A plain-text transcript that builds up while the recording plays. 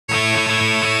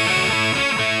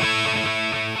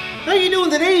you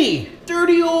doing today?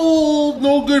 Dirty old,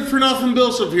 no good for nothing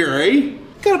BillSiff here, eh?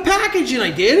 Got a package in,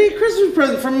 I did, eh? Christmas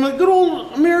present from my good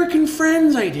old American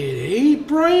friends, I did, eh?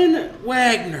 Brian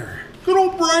Wagner. Good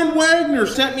old Brian Wagner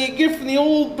sent me a gift from the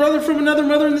old brother from another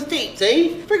mother in the States, eh?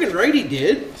 Friggin' right he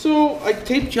did. So I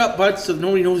taped you up, bud, so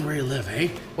nobody knows where you live, eh?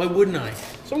 Why wouldn't I?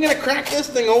 So I'm gonna crack this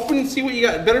thing open and see what you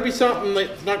got. It better be something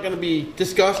that's not gonna be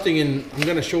disgusting and I'm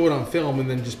gonna show it on film and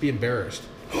then just be embarrassed.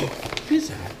 What is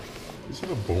that? Is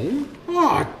it a bone?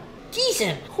 Oh,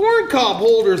 decent corn cob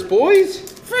holders, boys.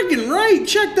 Friggin' right,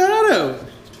 check that out.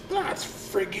 That's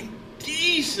friggin'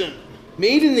 decent.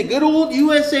 Made in the good old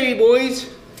USA,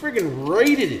 boys. Friggin'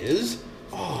 right it is.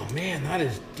 Oh man, that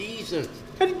is decent.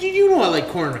 How did you know I like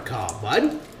corn on the cob,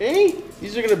 bud? Hey,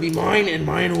 these are gonna be mine and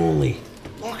mine only.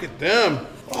 Look at them.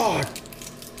 Oh,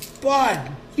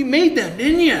 bud, you made them,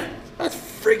 didn't you? That's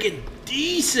friggin'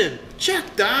 decent.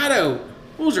 Check that out.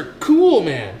 Those are cool,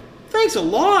 man. Thanks a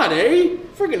lot, eh?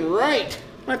 Friggin' right.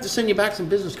 I have to send you back some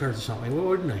business cards or something,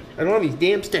 wouldn't I? I don't have these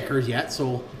damn stickers yet,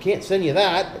 so I can't send you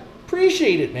that. But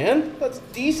appreciate it, man. That's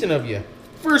decent of you.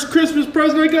 First Christmas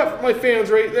present I got for my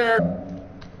fans right there.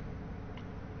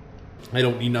 I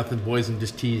don't need nothing, boys. I'm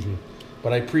just teasing.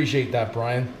 But I appreciate that,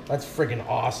 Brian. That's friggin'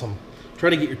 awesome. Try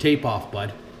to get your tape off,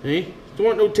 bud. Eh? Don't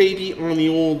want no tapey on the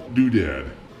old doodad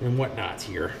and whatnots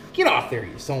here. Get off there,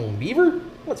 you son of a beaver.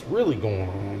 What's really going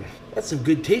on? That's some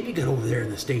good tape you got over there in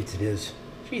the States, it is.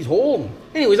 She's holding.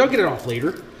 Anyways, I'll get it off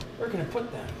later. Where can I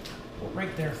put that? Well,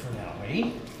 right there for now, eh?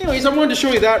 Anyways, I wanted to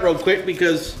show you that real quick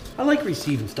because I like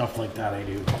receiving stuff like that, I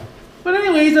do. But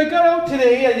anyways, I got out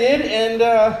today, I did, and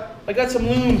I got some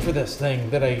loom for this thing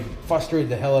that I frustrated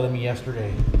the hell out of me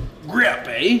yesterday. Grip,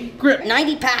 eh? Grip.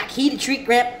 90 pack heated shrink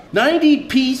grip. 90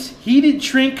 piece heated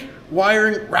shrink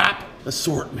wiring wrap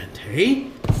assortment, eh?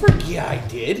 Frick yeah, I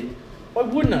did. Why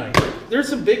wouldn't I? There's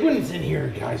some big ones in here,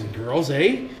 guys and girls,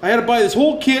 eh? I had to buy this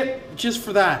whole kit just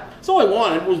for that. That's all I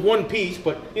wanted was one piece,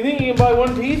 but you think you can buy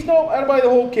one piece? No, I had to buy the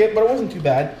whole kit, but it wasn't too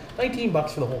bad. 19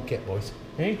 bucks for the whole kit, boys.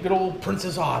 Okay, good old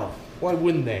Princess Auto. Why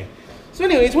wouldn't they? So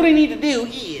anyways, what I need to do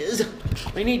is,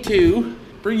 I need to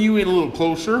bring you in a little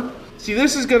closer. See,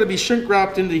 this is gonna be shrink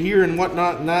wrapped into here and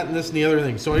whatnot and that and this and the other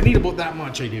thing. So I need about that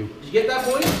much, I do. Did you get that,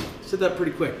 boys? Said that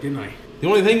pretty quick, didn't I? The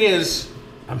only thing is,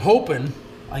 I'm hoping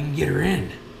I can get her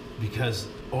in because,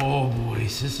 oh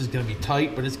boys, this is gonna be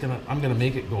tight, but I'm gonna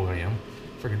make it go, I am.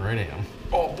 Freaking right I am.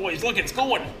 Oh boys, look, it's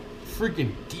going.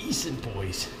 Freaking decent,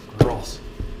 boys. Girls,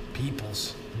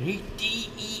 peoples.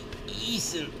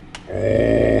 Decent. Oh,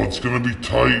 it's gonna be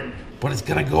tight. But it's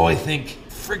gonna go, I think.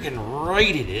 Freaking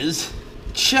right it is.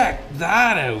 Check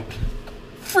that out.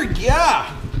 Frick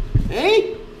yeah.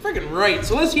 Hey? Freaking right.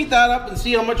 So let's heat that up and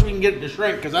see how much we can get it to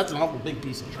shrink, because that's an awful big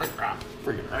piece of shrink wrap.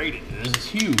 Freaking right it is. It's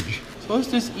huge. So let's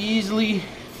just easily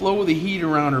flow the heat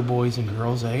around her, boys and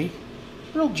girls, eh?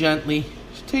 Real gently.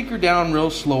 Just take her down real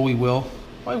slow, we will.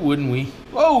 Why wouldn't we?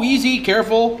 Oh, easy,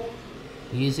 careful.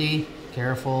 Easy,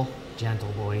 careful,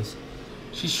 gentle, boys.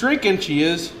 She's shrinking, she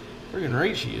is. Friggin'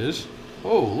 right she is.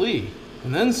 Holy.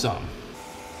 And then some.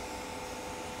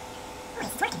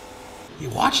 You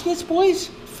watching this, boys?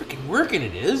 Freaking working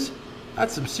it is.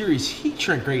 That's some serious heat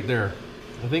shrink right there.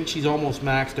 I think she's almost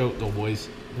maxed out though, boys.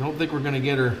 I don't think we're gonna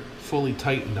get her fully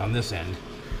tightened on this end.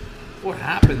 What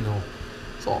happened though?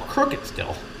 It's all crooked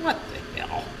still. What the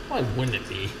hell? Why wouldn't it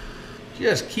be?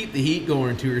 Just keep the heat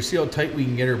going to her. See how tight we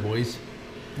can get her, boys.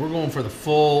 We're going for the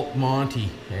full Monty,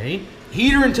 eh? Heat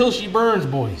her until she burns,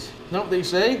 boys. You know what they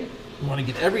say? You want to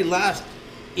get every last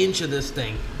inch of this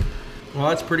thing. Well,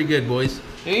 that's pretty good, boys.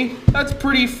 Hey, that's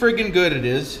pretty friggin' good it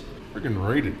is. Friggin'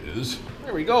 right it is.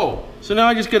 There we go. So now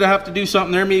I just gotta have to do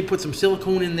something there. Maybe put some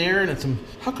silicone in there and some...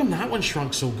 How come that one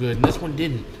shrunk so good and this one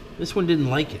didn't? This one didn't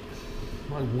like it.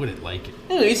 Why would it like it?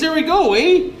 Anyways, there we go,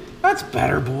 eh? That's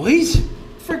better, boys.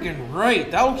 Friggin' right.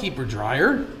 That'll keep her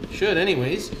drier. Should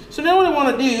anyways. So now what I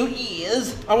want to do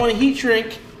is I want to heat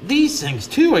shrink these things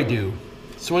too, I do.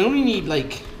 So I only need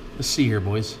like... Let's see here,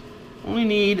 boys. Only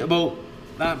need about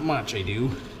that much, I do.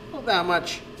 About that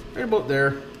much. Right about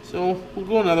there. So we'll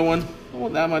go another one.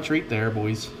 About that much right there,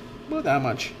 boys. About that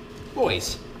much.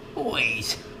 Boys.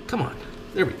 Boys. Come on.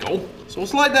 There we go. So we'll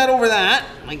slide that over that,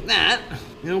 like that.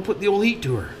 And we'll put the old heat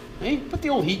to her. Hey, put the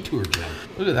old heat to her, Jen.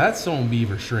 Look at that stone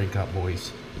beaver shrink up,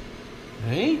 boys.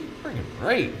 Hey, friggin'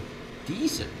 right.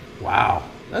 Decent. Wow.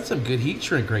 That's some good heat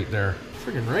shrink right there.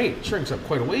 Friggin' right. It shrinks up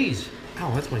quite a ways.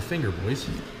 Ow, that's my finger, boys.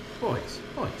 Boys.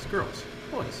 Boys. Girls.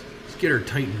 Boys. Let's get her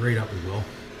tightened right up, we will.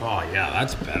 Oh, yeah,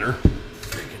 that's better.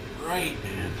 Friggin' right,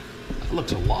 man. That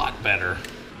looks a lot better.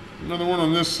 Another one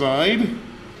on this side.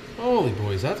 Holy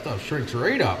boys, that stuff shrinks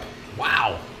right up.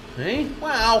 Wow. Hey?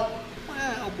 Wow.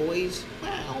 Wow, boys.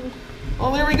 Wow.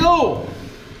 Oh, there we go.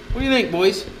 What do you think,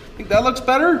 boys? Think that looks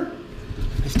better?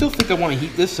 I still think I want to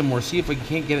heat this some more, see if I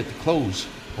can't get it to close.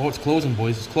 Oh, it's closing,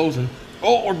 boys. It's closing.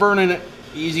 Oh, we're burning it.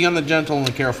 Easy on the gentle and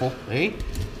the careful, eh?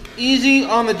 Easy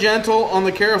on the gentle, on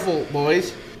the careful,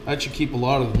 boys. That should keep a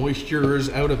lot of the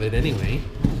moistures out of it anyway.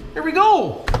 There we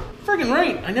go. Friggin'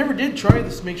 right. I never did try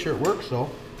this to make sure it works, though.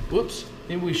 Whoops.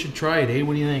 Maybe we should try it, eh?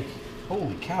 What do you think?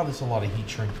 Holy cow, that's a lot of heat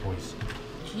shrink, boys.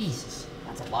 Jesus,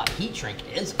 that's a lot of heat shrink,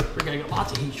 it is. Friggin', I got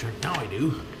lots of heat shrink. Now I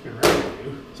do.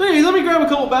 So anyways, let me grab a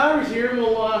couple batteries here and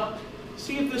we'll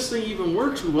see if this thing even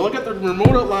works. Well, I got the remote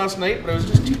out last night, but I was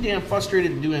just too damn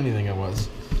frustrated to do anything I was.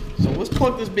 So let's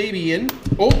plug this baby in.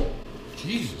 Oh,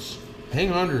 Jesus.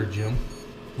 Hang on to it, Jim.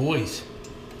 Boys.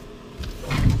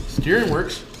 Steering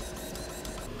works.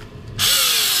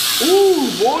 Ooh,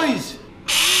 boys.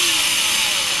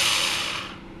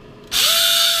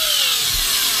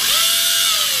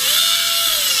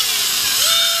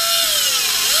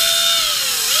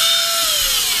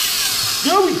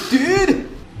 Yeah, we did.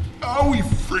 Oh, we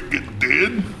friggin'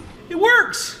 did. It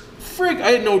works. Frig,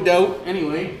 I had no doubt.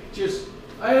 Anyway,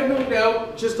 I had no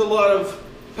doubt. Just a lot of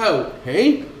pout,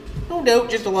 hey? No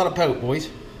doubt, just a lot of pout, boys.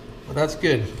 But that's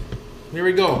good. There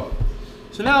we go.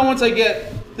 So now once I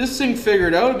get this thing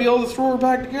figured out, I'll be able to throw her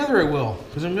back together, I will.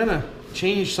 Because I'm gonna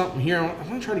change something here. I'm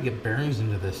gonna try to get bearings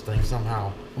into this thing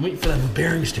somehow. I'm waiting for the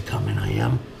bearings to come in, I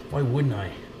am. Why wouldn't I?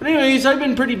 But anyways, I've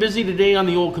been pretty busy today on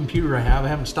the old computer I have. I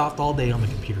haven't stopped all day on the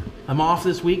computer. I'm off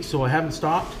this week, so I haven't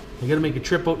stopped. I gotta make a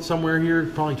trip out somewhere here,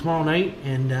 probably tomorrow night,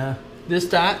 and this,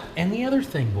 that, and the other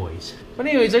thing, boys. But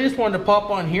anyways, I just wanted to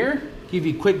pop on here, give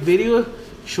you a quick video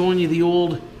showing you the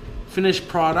old finished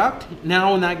product.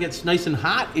 Now when that gets nice and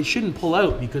hot, it shouldn't pull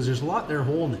out because there's a lot there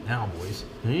holding it now, boys.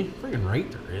 Eh? Friggin'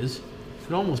 right there is.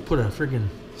 Could almost put a friggin'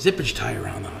 zippage tie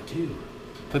around that too.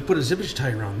 If I put a zippage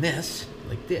tie around this,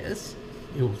 like this,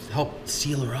 it will help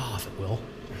seal her off, it will.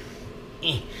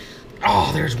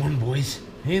 Oh, there's one, boys.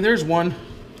 Hey, there's one.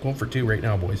 Going for two right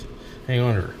now, boys. Hang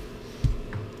on to her.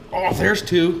 Oh, there's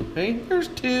two. Hey, there's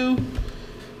two.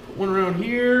 Put one around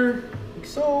here, like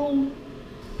so.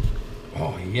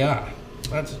 Oh, yeah.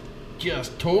 That's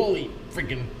just totally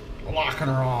freaking locking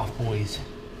her off, boys.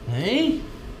 Hey?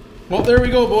 Well, there we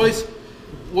go, boys.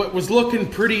 What was looking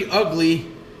pretty ugly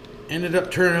ended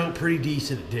up turning out pretty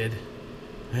decent, it did.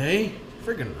 Hey?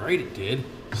 Friggin' right it did.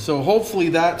 So hopefully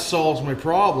that solves my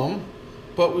problem,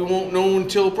 but we won't know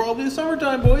until probably the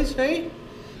summertime, boys, hey?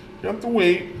 You have to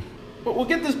wait. But we'll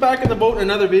get this back in the boat in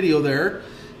another video there.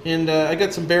 And I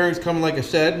got some bearings coming, like I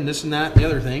said, and this and that and the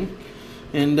other thing.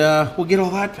 And we'll get all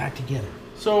that back together.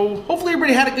 So hopefully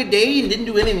everybody had a good day and didn't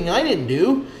do anything I didn't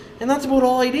do. And that's about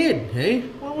all I did, hey?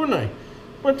 Well, wouldn't I?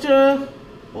 But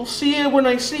we'll see you when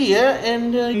I see you,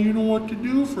 and You know what to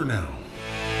do for now.